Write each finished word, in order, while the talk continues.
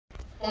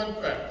Fun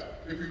fact,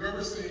 if you've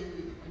ever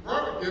seen,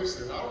 Robert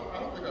Gibson, I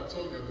don't think I've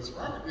told you this,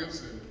 Robert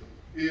Gibson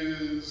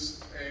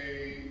is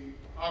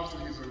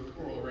obviously he's a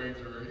choral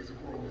arranger, he's a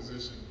choral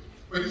musician,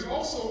 but he's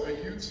also a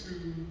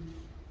YouTube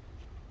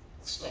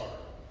star.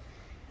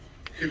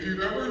 If you've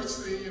ever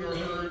seen or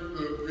heard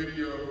the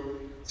video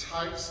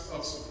Types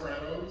of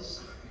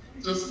Sopranos,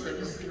 have y'all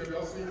seen Types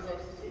of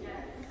Sopranos?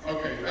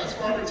 Okay, that's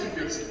Robert T.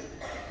 Gibson,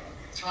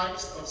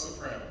 Types of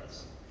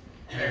Sopranos.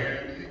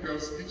 And you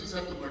just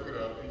have to look it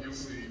up and you'll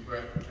see,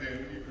 but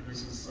then he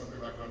produces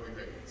something like Lovely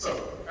Day.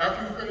 So,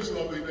 after we finish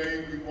Lovely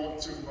Day, we want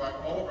to invite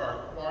all of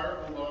our choir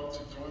alum to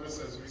join us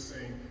as we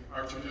sing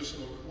our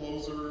traditional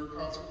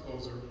concert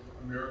closer,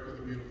 America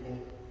the Beautiful.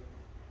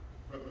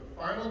 But the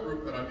final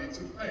group that I need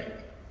to thank,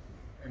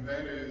 and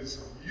that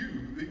is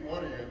you, the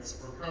audience,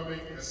 for coming,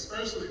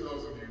 especially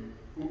those of you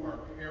who are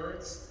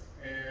parents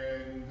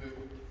and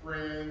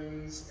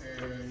friends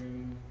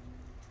and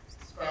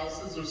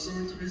spouses or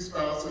soon-to-be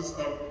spouses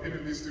of any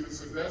of these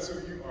students. If that's who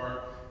you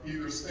are,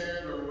 either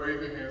stand or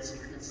wave your hand so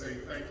we can say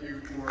thank you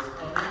for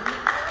coming.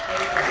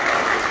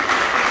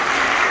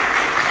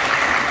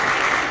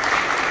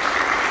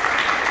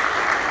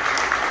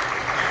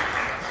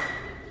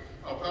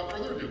 Without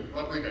further ado,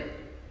 Lovely Day.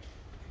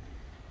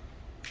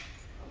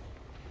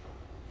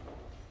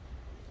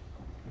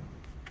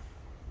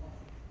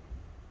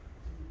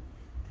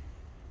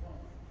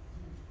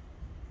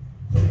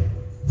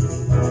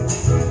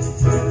 Thank you.